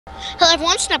Hello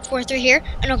everyone, Snap43 here,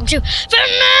 and welcome to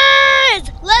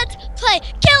FGN! Let's play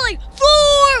Killing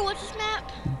Floor! What's this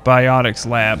map? Biotics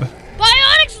Lab.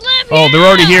 Biotics Lab, Oh, they're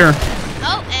already here.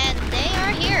 Oh, and they are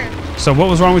here. So what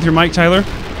was wrong with your mic, Tyler?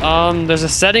 There's a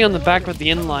setting on the back with the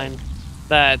inline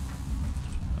that...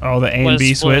 Oh, the A and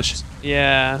B switch?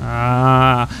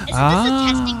 Yeah. Isn't this a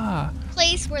testing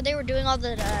place where they were doing all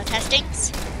the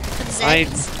testings? For the I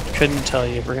Zeds? couldn't tell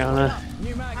you, Brianna.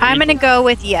 I'm gonna go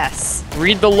with yes.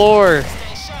 Read the lore.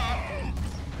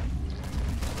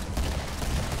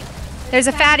 There's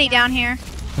a fatty down here.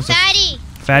 Fatty!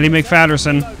 Fatty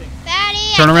McFatterson.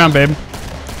 Fatty! Turn around, babe.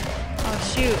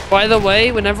 Oh shoot. By the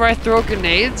way, whenever I throw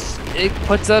grenades, it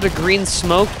puts out a green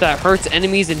smoke that hurts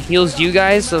enemies and heals you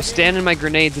guys, so stand in my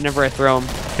grenades whenever I throw them.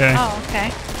 Okay. Oh, okay.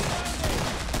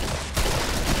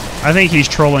 I think he's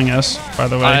trolling us, by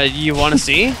the way. You want to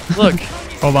see? Look.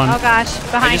 Hold on. Oh gosh,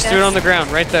 behind I just us. threw it on the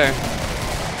ground, right there.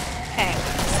 Okay.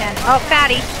 Stand. Oh,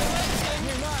 fatty.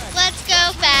 Let's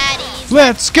go, fatties!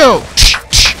 Let's go!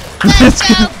 Let's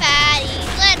go,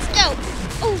 fatties! Let's go!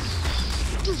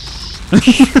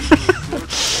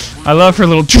 I love her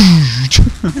little...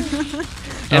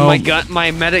 And my gun, my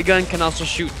medic gun can also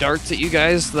shoot darts at you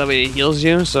guys, so that way it heals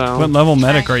you, so... What level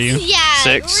medic are you? Yeah,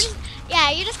 6. Yeah,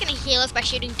 you're just gonna heal us by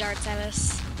shooting darts at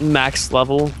us. Max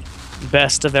level.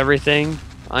 Best of everything.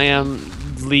 I am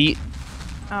Lite.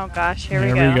 Oh gosh, here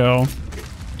There we go.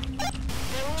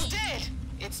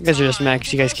 You guys are just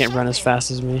max, you guys can't run as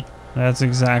fast as me. That's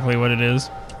exactly what it is.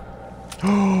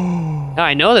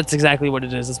 I know that's exactly what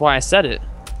it is, that's why I said it.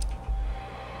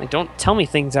 Like, don't tell me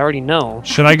things I already know.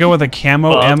 Should I go with a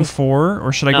camo Bub. M4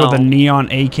 or should I go with a No. neon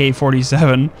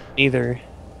AK-47? Neither.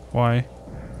 Why?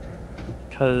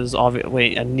 Because,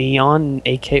 wait, a neon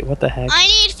AK? What the heck? I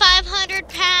need 500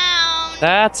 pounds!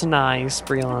 That's nice, What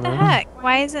the Brianna. heck?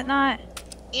 Why is it not?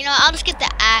 You know, I'll just get the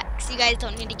axe. You guys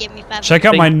don't need to give me 500. Check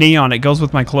out my neon. It goes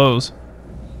with my clothes.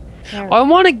 There. I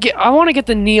want to get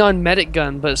the neon medic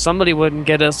gun, but somebody wouldn't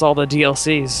get us all the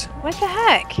DLCs. What the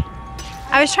heck?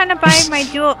 I was trying to buy my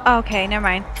dual. Oh, okay, never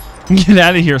mind. Get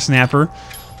out of here, Snapper.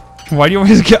 Why do you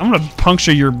always get... I'm gonna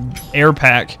puncture your air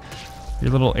pack.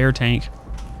 Your little air tank.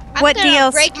 What gonna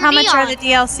DLC? break your How much are neon. the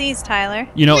DLCs, Tyler?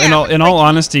 You know, Yeah, in all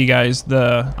honesty, guys,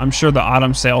 I'm sure the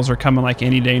autumn sales are coming like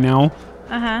any day now.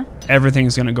 Uh-huh.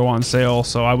 Everything's gonna go on sale,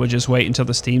 so I would just wait until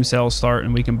the Steam sales start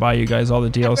and we can buy you guys all the I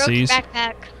broke your DLCs.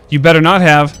 backpack. You better not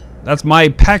have. That's my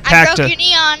pack I broke to... your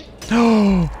neon.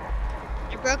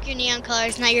 I broke your neon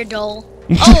colors, not your dole.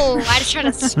 Oh, I just tried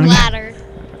to splatter.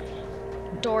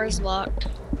 Door is locked.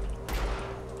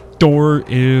 Door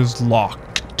is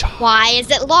locked. Why is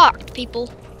it locked,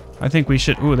 people? I think we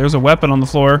should... Ooh, there's a weapon on the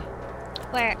floor.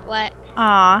 Where? What?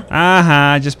 Aw.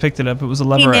 I just picked it up. It was a He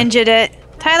lever. ninja'd it.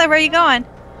 Tyler, where are you going?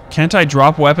 Can't I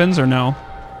drop weapons or no?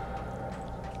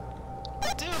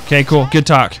 Okay, cool. Good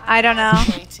talk. I don't know.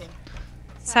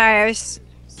 Sorry, I was...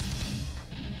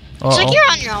 Looks like Uh-oh.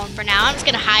 you're on your own for now. I'm just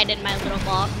gonna hide in my little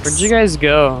box. Where'd you guys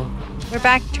go? We're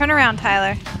back. Turn around,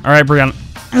 Tyler. All right, Brianna.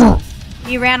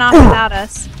 You ran off without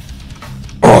us.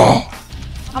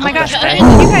 Oh my gosh, where did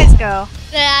you guys go?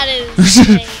 That is.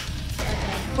 Okay.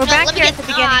 We're No, back let me here get at the the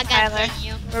beginning, dog, Tyler, thank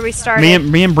you. where we started.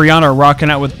 Me and Brianna are rocking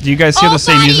out with... Do you guys hear the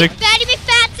same buddy, music? Fatty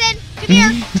McFatson, come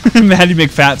here. Maddie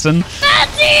McFatson.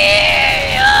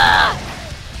 Fatty! Ah!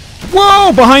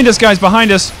 Whoa! Behind us, guys!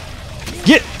 Behind us!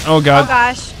 Get... Oh, Oh God.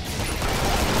 gosh.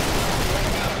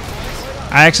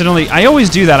 I always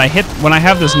do that. When I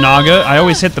have this Naga, I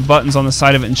always hit the buttons on the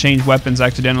side of it and change weapons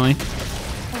accidentally.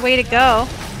 Way to go.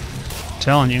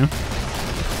 Telling you.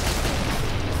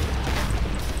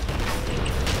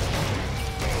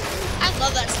 I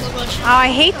love that slow motion. Oh, I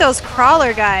hate those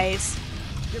crawler guys.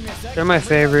 They're my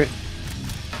favorite.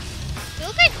 They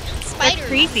look like They're spiders.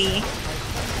 creepy.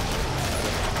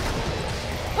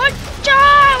 What?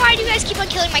 Why do you guys keep on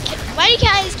killing my kill? Why do you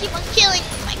guys keep on killing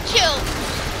my kills?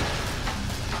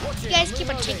 You guys keep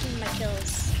on taking my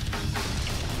kills.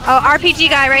 Oh, RPG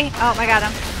guy, right? Oh, I got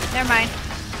him. Never mind.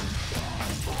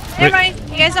 Never mind.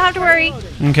 You guys don't have to worry.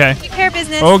 Okay. Take care of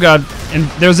business. Oh, God. And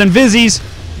there's Invisies.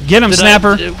 Get him,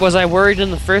 Snapper. Was I worried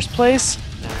in the first place?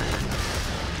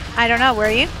 I don't know. Were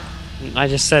you? I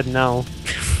just said no.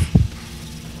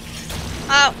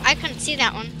 Oh, I couldn't see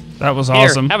that one. That was Here,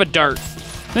 awesome. have a dart.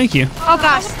 Thank you. Oh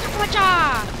gosh.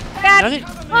 Bad. Buddy,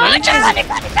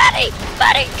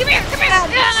 come here, come here.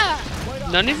 Ah!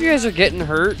 None of you guys are getting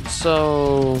hurt,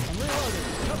 so...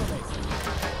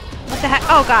 What the heck?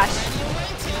 Oh gosh.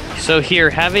 So here,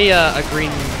 have a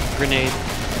green grenade.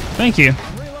 Thank you.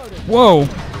 Whoa.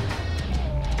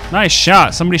 Nice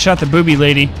shot. Somebody shot the booby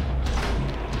lady.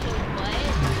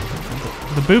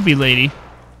 What? The booby lady.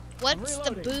 What's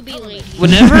the booby lady?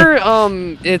 Whenever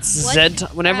it's What?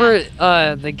 whenever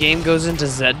the game goes into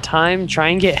Z time, try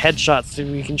and get headshots so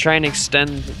we can try and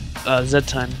extend Z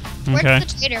time. Where's Okay.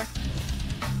 the trader?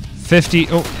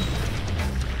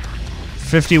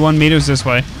 51 meters this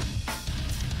way.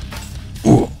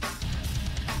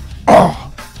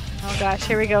 Oh gosh,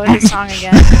 here we go with the song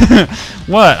again.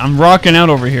 What? I'm rocking out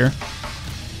over here.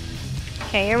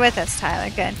 Okay, you're with us, Tyler.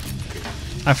 Good.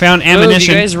 I found Move,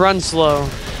 ammunition. you guys run slow.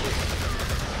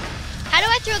 How do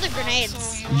I throw the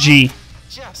grenades? G.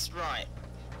 Just right.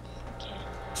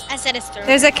 I said it's throw.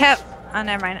 There's a Kev. Oh,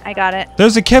 never mind. I got it.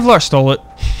 There's a Kevlar stole it.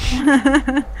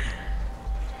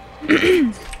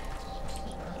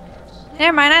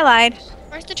 Never mind. I lied.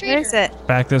 Where's the trader? Where is it?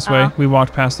 Back this way. Oh. We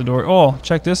walked past the door. Oh,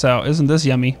 check this out. Isn't this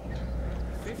yummy?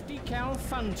 50 cal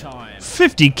fun time.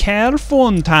 50 cal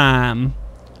fun time.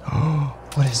 Oh,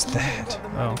 what is that?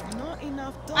 Oh, Not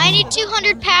enough I need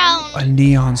 200 pounds. a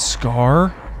neon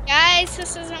scar. Guys,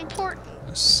 this is important.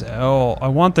 Sell. I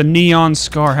want the neon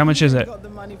scar. How much is it? got the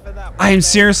money for that. I am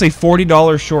seriously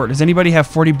 $40 short. Does anybody have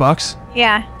 40 bucks?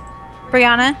 Yeah.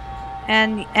 Brianna,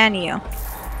 and you.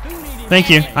 Thank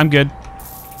you. I'm good.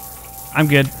 I'm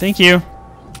good. Thank you.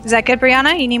 Is that good,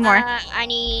 Brianna? You need more. I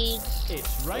need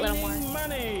It's a little more. raining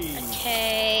money.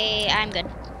 Okay, I'm good.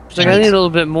 So I need a little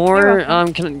bit more.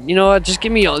 welcome. You know what? Just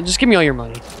give me all your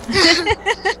money.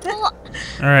 Well,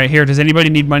 All right, here. Does anybody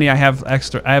need money? I have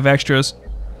extras.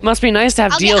 Must be nice to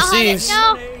have I'll have it. DLCs.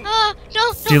 No,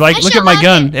 no. Do you like? I Look shall at my have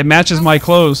gun. it. It matches my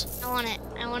clothes. I want it.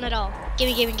 I want it all.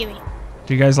 Gimme, gimme, gimme.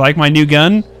 Do you guys like my new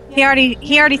gun? He already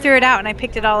threw it out, and I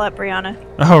picked it all up, Brianna.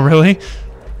 Oh, really?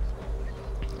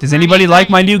 Does anybody like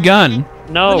my new gun?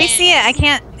 No. Let me see it. I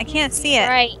can't see it.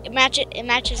 Right, it matches. It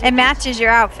matches. It matches your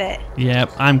outfit.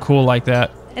 Yep, I'm cool like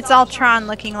that. It's all Tron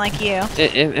looking like you.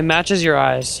 It matches your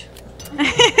eyes.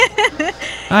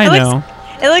 I It looks- know.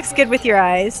 It looks good with your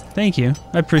eyes. Thank you.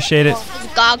 I appreciate it. His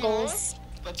goggles.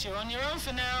 But you're on your own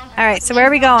for now. All right, so where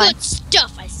are we going? Good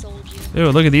stuff. I sold you. Ooh,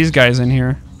 look at these guys in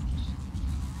here.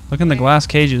 Look in the glass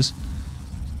cages.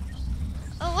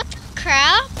 Oh, what the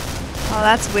crap? Oh,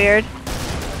 that's weird.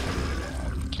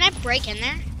 Can I break in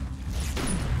there?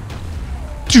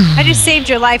 I just saved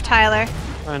your life, Tyler.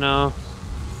 I know.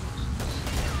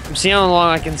 I'm seeing how long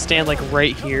I can stand, like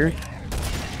right here.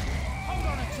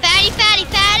 Fatty, fatty,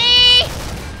 fatty!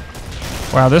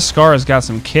 Wow, this scar has got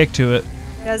some kick to it.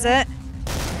 Does it?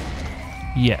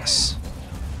 Yes.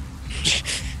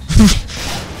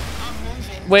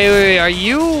 Wait. Are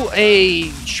you a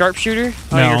sharpshooter?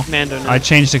 Oh, No. you're a commando now. I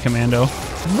changed to commando.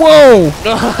 Whoa!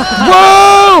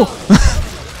 Whoa!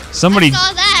 Somebody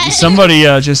I saw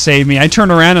that. just saved me. I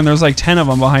turned around and there's like 10 of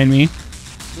them behind me.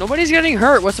 Nobody's getting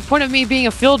hurt. What's the point of me being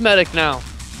a field medic now?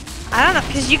 I don't know,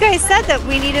 because you guys said that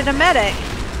we needed a medic.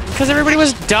 Because everybody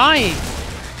was dying.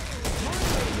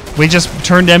 We just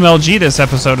turned MLG this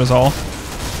episode is all.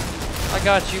 I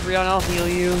got you, Brianna. I'll heal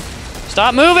you.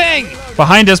 Stop moving!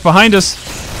 Behind us, behind us.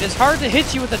 It's hard to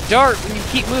hit you with a dart when you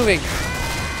keep moving.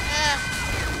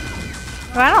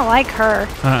 Well, I don't like her.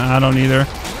 I don't either.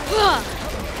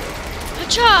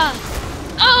 Hacha!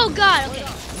 Oh god, okay.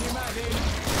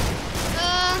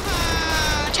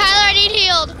 Tyler, I need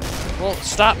healed. Well,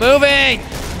 stop moving!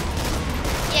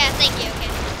 Yeah, thank you,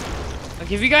 okay.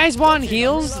 Like, if you guys want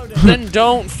heals, then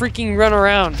don't freaking run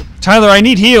around. Tyler, I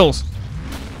need heals.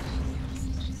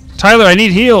 Tyler, I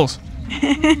need heals.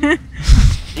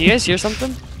 You guys hear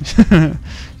something?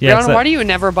 Yeah, it's Brianna, why that, do you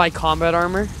never buy combat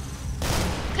armor?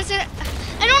 Because I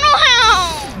don't know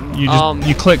how.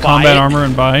 you click buy combat it. armor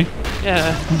and buy.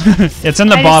 Yeah. It's in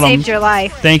the I bottom. just saved your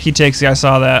life. Thank you, Tixie. I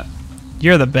saw that.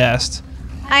 You're the best.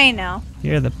 I know.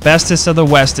 You're the bestest of the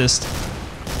westest.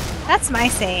 That's my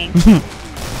saying.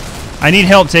 I need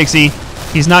help, Tixie.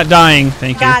 He's not dying.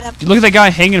 Thank you. Got him. Look at that guy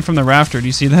hanging from the rafter. Do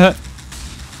you see that?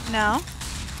 No.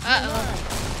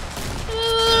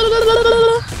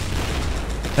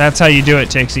 That's how you do it,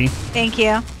 Tixie. Thank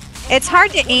you. It's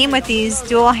hard to aim with these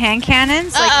dual hand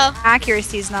cannons. Like,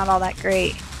 accuracy is not all that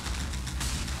great.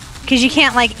 Because you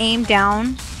can't, like, aim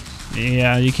down.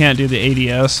 Yeah, you can't do the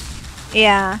ADS.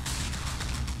 Yeah.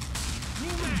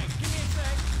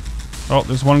 Oh,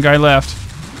 there's one guy left.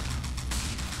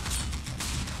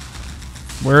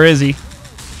 Where is he?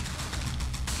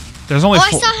 There's only I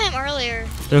four, saw him earlier.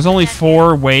 there's only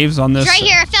 4 waves on this. He's right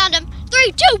here. I found him.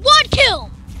 3, 2, 1, kill.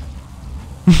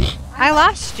 I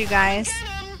lost you guys.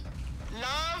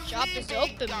 Shop is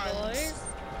open, boys.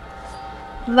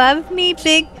 Love me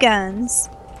big guns.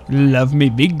 Love me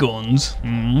big guns.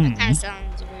 Kind of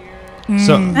sounds weird.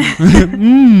 So,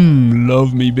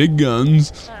 love me big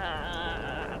guns.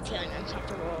 I'm feeling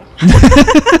uncomfortable.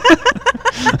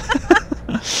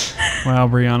 Wow,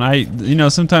 Brianna, you know,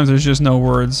 sometimes there's just no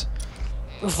words.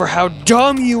 For how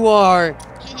dumb you are.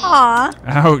 Aw.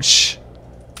 Ouch.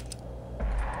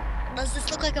 Does this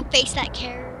look like a face that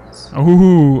cares?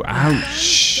 Ooh,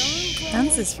 ouch.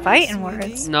 That's his fighting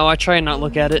words. No, I try and not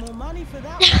look at it. More money for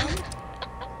that one.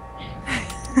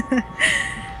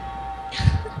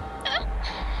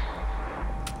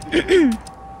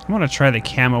 I want to try the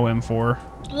camo M4.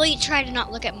 Well, you try to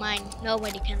not look at mine.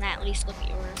 Nobody can at least look at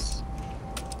yours.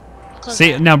 Close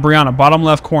See, that. now, Brianna, bottom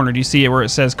left corner, do you see it where it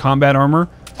says combat armor?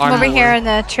 I'm over here in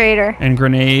the trader. And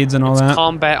grenades and all that?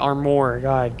 Combat armor.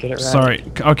 God, get it right. Sorry.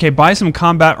 Okay, buy some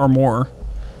combat or more.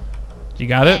 You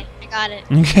got it? Okay, I got it.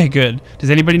 Okay, good. Does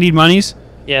anybody need monies?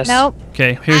 Yes. Nope.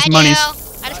 Okay, here's I monies.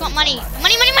 do. I just want money.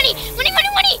 Money, money, money, money, money,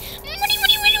 money, money, money,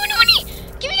 money, money, money.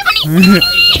 Give me your money. Money,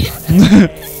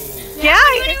 Yeah,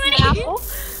 money, you money, get an apple.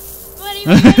 money,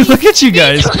 money, money. Look at you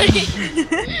guys. Money.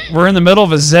 We're in the middle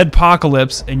of a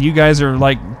Zedpocalypse, and you guys are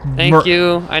like... Thank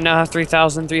you. I now have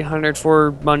 3,300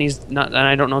 for monies, not, and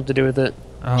I don't know what to do with it.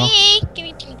 Oh, Hey, give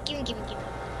me, give me, give me, give me, give me.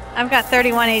 I've got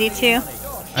 3182.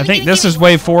 I think this is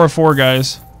wave 404,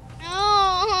 guys.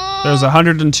 Oh. There's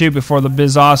 102 before the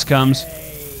Bizos comes.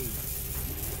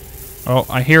 Oh,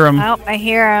 I hear him. Oh, I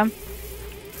hear him.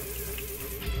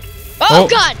 Oh, Oh.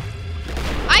 God!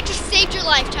 I just saved your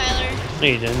life, Tyler. No,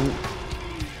 you didn't.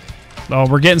 Oh,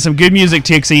 we're getting some good music,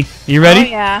 Tixie. You ready? Oh,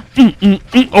 yeah.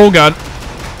 Oh, God.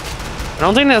 I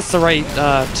don't think that's the right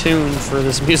tune for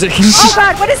this music. Oh,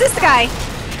 God, what is this guy? I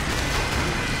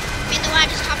mean, the one I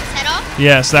just chopped his head off?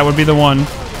 Yes, that would be the one.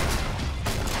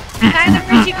 Tyler,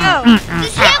 where'd you go?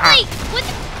 This hit me! What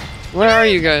the? Where are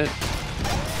you guys?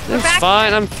 It's back.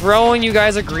 fine. I'm throwing you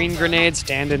guys a green grenade.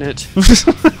 Stand in it.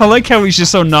 I like how he's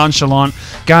just so nonchalant.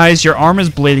 Guys, your arm is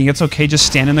bleeding. It's okay. Just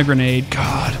stand in the grenade.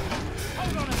 God.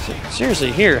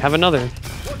 Seriously, here, have another.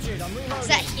 Is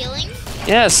that healing?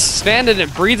 Yes, stand in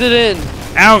it. Breathe it in.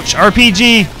 Ouch.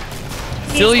 RPG.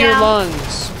 Fill your down.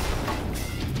 lungs.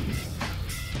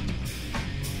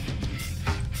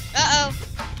 Uh-oh.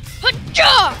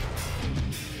 Hutcha!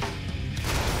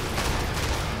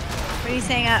 What are you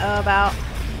saying uh-oh about,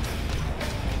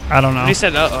 I don't know. He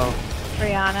said uh-oh.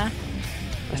 Brianna?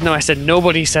 No, I said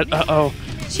nobody said uh-oh.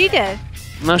 She did.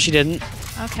 No, she didn't.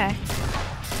 Okay.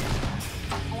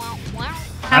 Wow, wow.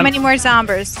 How many more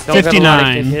zombies? Don't get a lot of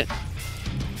 59. hit.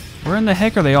 Where in the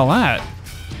heck are they all at?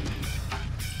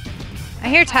 I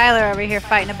hear Tyler over here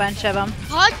fighting a bunch of them.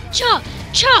 Hutcha!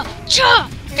 Cha! Cha!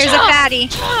 There's a cha, fatty.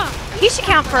 Cha! He should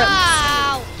count for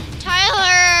Wow!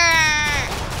 Tyler!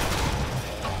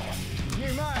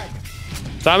 New mag.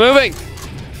 Stop moving.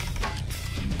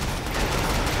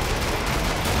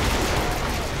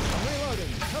 Reloading.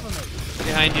 Cover me.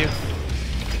 Behind you.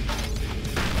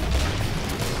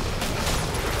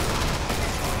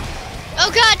 Oh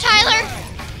God, Tyler!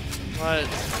 What?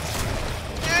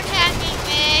 They're attacking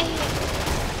me.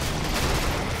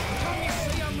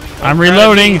 I'm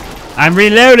reloading. I'm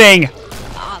reloading.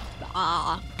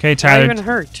 Okay, Not Tyler. even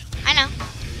hurt. I know.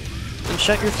 Then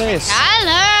shut your face.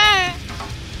 Tyler!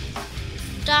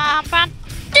 Da, ba,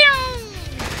 ding.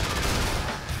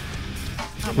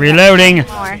 Reloading.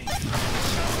 more.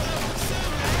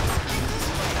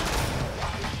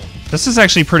 This is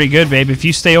actually pretty good, babe. If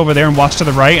you stay over there and watch to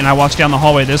the right, and I watch down the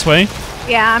hallway this way.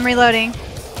 Yeah, I'm reloading.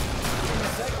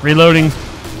 Reloading.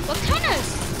 What kind of?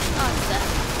 Oh,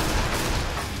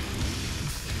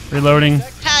 it's Reloading.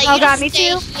 that. Tyler, Oh, you God, just me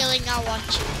stay too. healing. I'll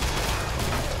watch you.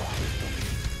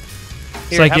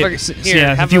 It's like have it, a- s- here,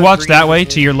 yeah. have If you a watch green that way grenade.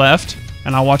 to your left,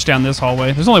 and I'll watch down this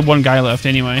hallway. There's only one guy left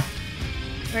anyway.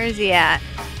 Where is he at?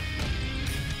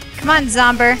 Come on,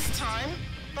 Zomber. Time.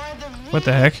 By the What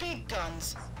the heck? big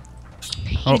guns.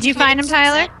 Oh. Did you find him,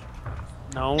 Tyler?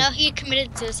 No. No, he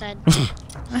committed suicide.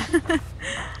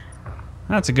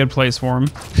 That's a good place for him.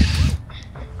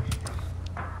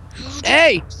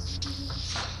 Hey!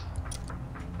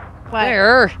 What?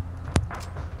 There!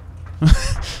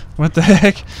 What the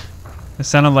heck? It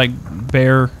sounded like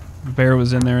Bear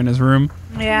was in there in his room.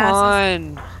 Yeah. Come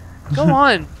on. Go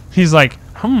on. He's like,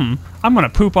 I'm gonna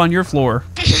poop on your floor.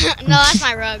 No, that's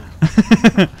my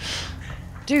rug.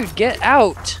 Dude, get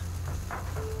out.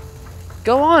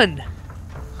 Go on.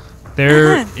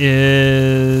 There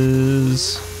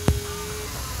is.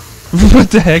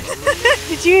 What the heck?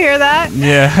 Did you hear that?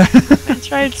 Yeah. I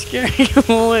tried scaring him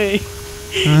away.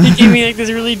 He gave me like this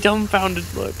really dumbfounded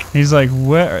look. He's like,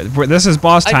 where? This is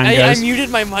boss time, I guys. muted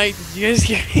my mic. Did you guys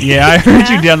hear me? Yeah, I heard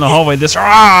you down the hallway. This.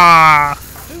 Ah!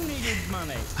 Who needed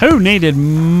money? Who needed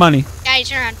money? Guys,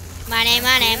 turn around. Money,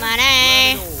 money,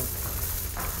 money.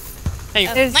 Hey,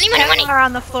 There's Money, money, money. Kevlar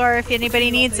on the floor if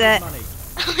anybody needs it. Money.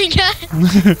 Oh my God.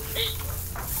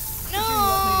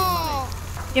 No.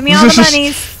 Give me all the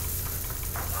monies.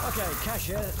 Okay,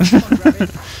 cashier. Come on, grab it.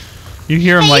 You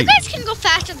hear him Hey, like. you guys can go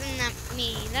faster than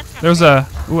me. That's not There's fair.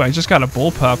 a. Ooh, I just got a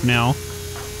bullpup now.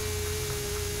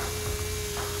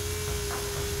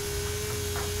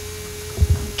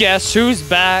 Guess who's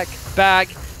back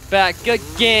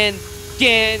again.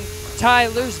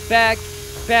 Tyler's back.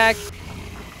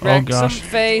 Wreck gosh. some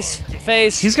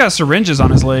face. He's got syringes on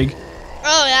his leg.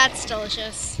 Oh, that's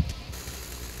delicious.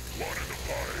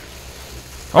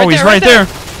 Oh, he's right there.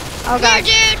 Oh Come god.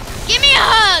 here, dude. Give me a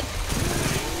hug.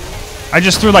 I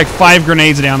just threw like 5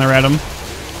 grenades down there at him.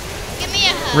 Give me a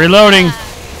hug. Reloading.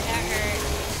 That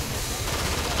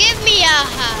hurt. Give me a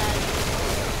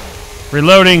hug.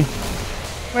 Reloading.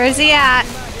 Where's he at?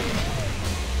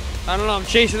 I don't know, I'm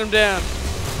chasing him down.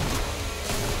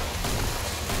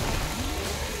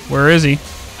 Where is he?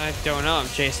 I don't know, I'm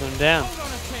chasing him down.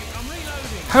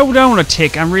 Hold on a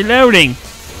tick. I'm reloading.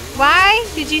 Why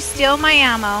did you steal my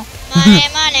ammo? Money,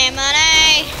 money,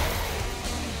 money.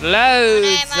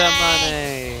 Loads of Money.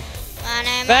 money.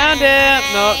 Money, Found money, him.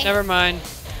 No, money. never mind.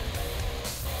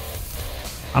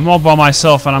 I'm all by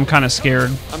myself and I'm kind of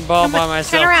scared. I'm ball Come by on,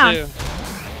 myself turn around. too.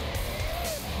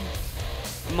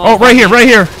 I'm all Oh, right here, right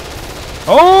here.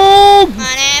 Oh!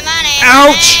 Money, money,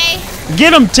 Ouch! money.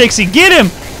 Get him, Tixie, get him!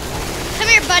 Come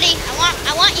here, buddy.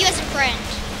 I want you as a friend.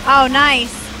 Oh,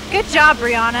 nice. Good job,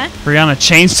 Brianna. Brianna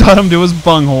chainsawed him to his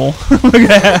bunghole. Look at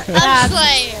that. I'm That's just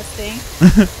like,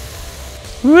 disgusting.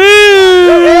 Woo!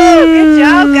 Good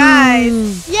job,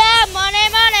 guys. yeah, money,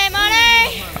 money,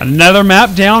 money. Another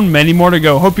map down, many more to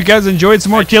go. Hope you guys enjoyed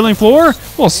some more Killing Floor.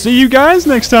 We'll see you guys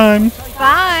next time.